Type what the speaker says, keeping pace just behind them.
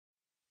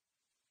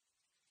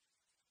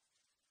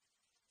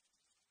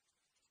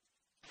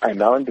I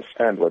now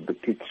understand what the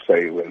kids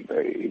say when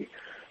they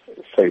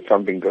say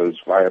something goes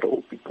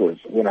viral, because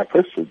when I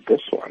posted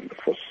this one,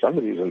 for some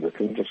reason the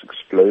thing just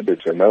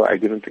exploded. So no, I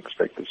didn't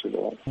expect this at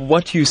all.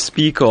 What you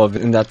speak of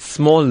in that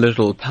small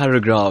little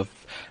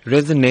paragraph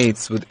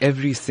resonates with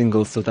every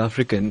single South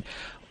African.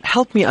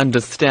 Help me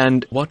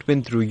understand what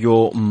went through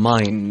your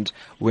mind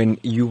when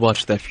you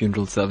watched that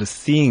funeral service,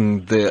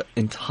 seeing the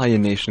entire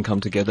nation come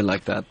together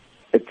like that.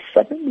 It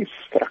suddenly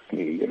struck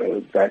me,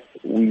 that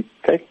we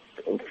take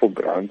for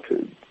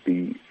granted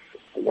the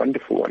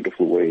wonderful,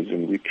 wonderful ways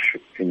in which,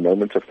 in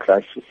moments of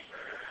crisis,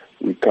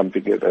 we come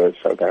together as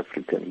South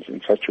Africans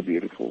in such a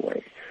beautiful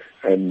way.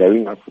 And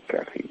knowing Uncle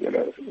Kathy,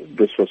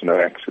 this was no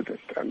accident.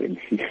 I mean,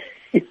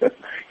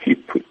 he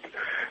put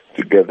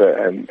together,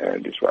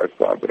 and his wife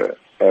Barbara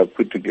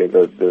put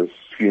together this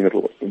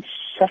funeral in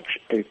such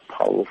a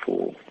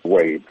powerful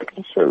way, but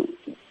also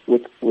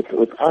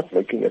without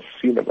making a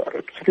scene about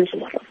it. So there's a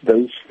lot of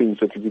those things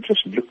that if you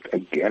just looked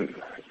again,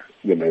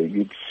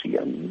 you'd see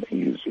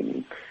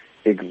amazing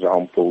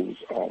examples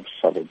of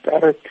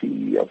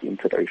solidarity, of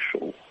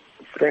interracial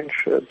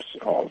friendships,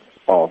 of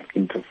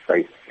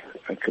interfaith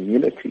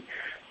community.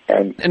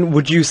 And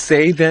would you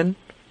say then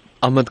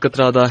THAT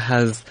Kathrada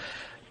has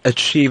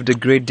achieved a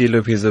great deal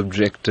of his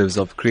objectives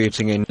of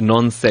creating a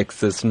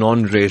non-sexist,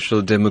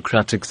 non-racial,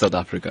 democratic South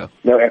Africa?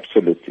 No,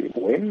 absolutely.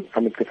 When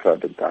THAT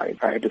Kathrada died,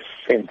 I had a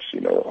sense,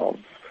 of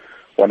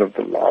one of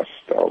the last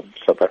of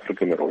South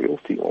African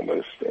royalty,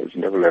 almost, as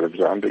Neville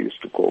Alexander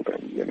used to call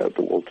them,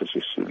 the Walter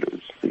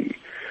Sisulus,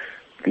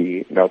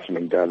 the Nelson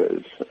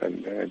Mandelas,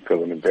 and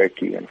Govan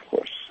Mbeki, and of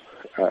course,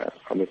 THAT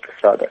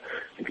Kathrada.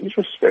 And these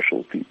were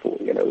special people,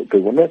 they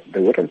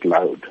weren't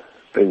loud,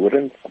 they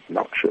weren't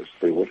obnoxious,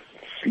 they weren't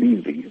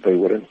sleazy, they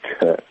weren't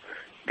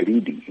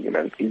greedy,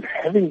 in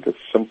having this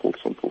simple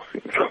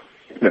funeral,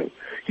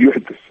 you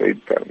at the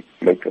same time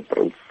make a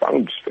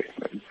profound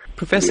statement.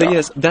 Professor,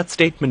 yes, that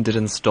statement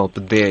didn't stop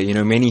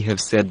there. Many have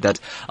said that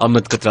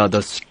THAT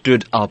Kathrada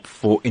stood up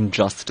for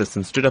injustice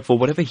and stood up for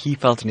whatever he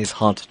felt in his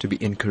heart to be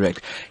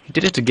incorrect. He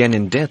did it again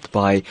in death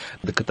by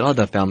the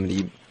Kathrada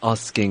family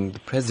asking the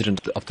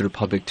President of the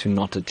Republic to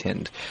not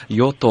attend.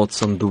 Your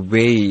thoughts on the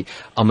way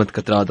THAT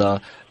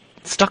Kathrada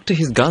stuck to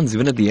his guns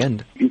even at the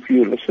end? If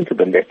you listen to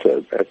the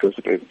letter that was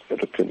read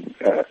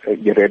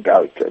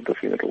out at the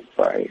funeral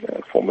by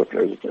former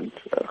President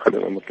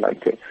Kgalema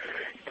Motlanthe,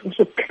 it was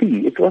a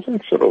plea. It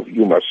wasn't sort of,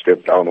 you must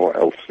step down or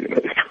else,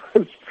 It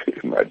was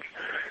very much,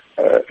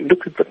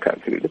 look at the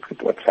country, look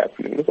at what's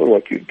happening, look at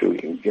what you're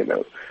doing,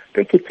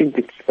 Don't you think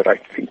it's the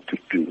right thing to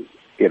do,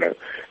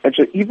 And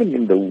so even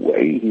in the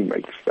way he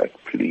makes that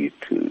plea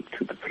to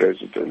the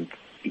President,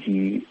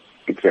 he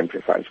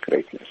exemplifies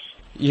greatness.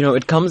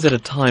 It comes at a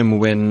time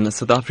when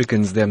South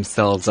Africans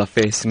themselves are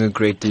facing a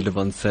great deal of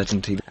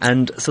uncertainty.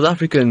 And South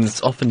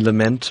Africans often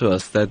lament to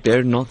us that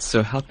they're not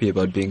so happy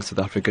about being South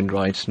African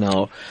right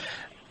now.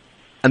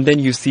 And then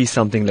you see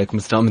something like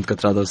Mr. THAT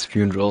Kathrada's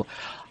funeral.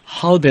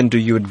 How then do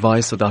you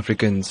advise South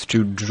Africans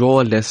to draw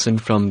a lesson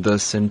from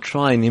this and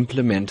try and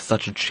implement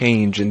such a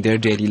change in their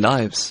daily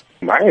lives?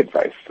 My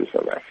advice to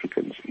South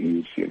Africans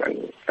is,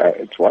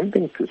 it's one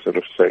thing to sort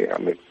of say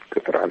THAT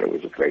Kathrada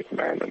was a great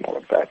man and all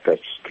of that.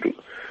 That's true.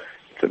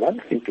 It's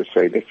another thing to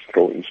say, let's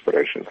draw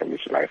inspiration from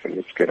his life and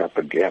let's get up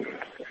again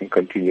and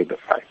continue the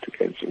fight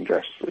against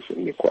injustice,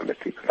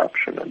 inequality,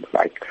 corruption, and the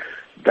like.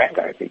 That,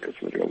 I think, is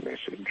the real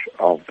message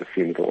of the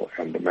funeral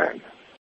and the man.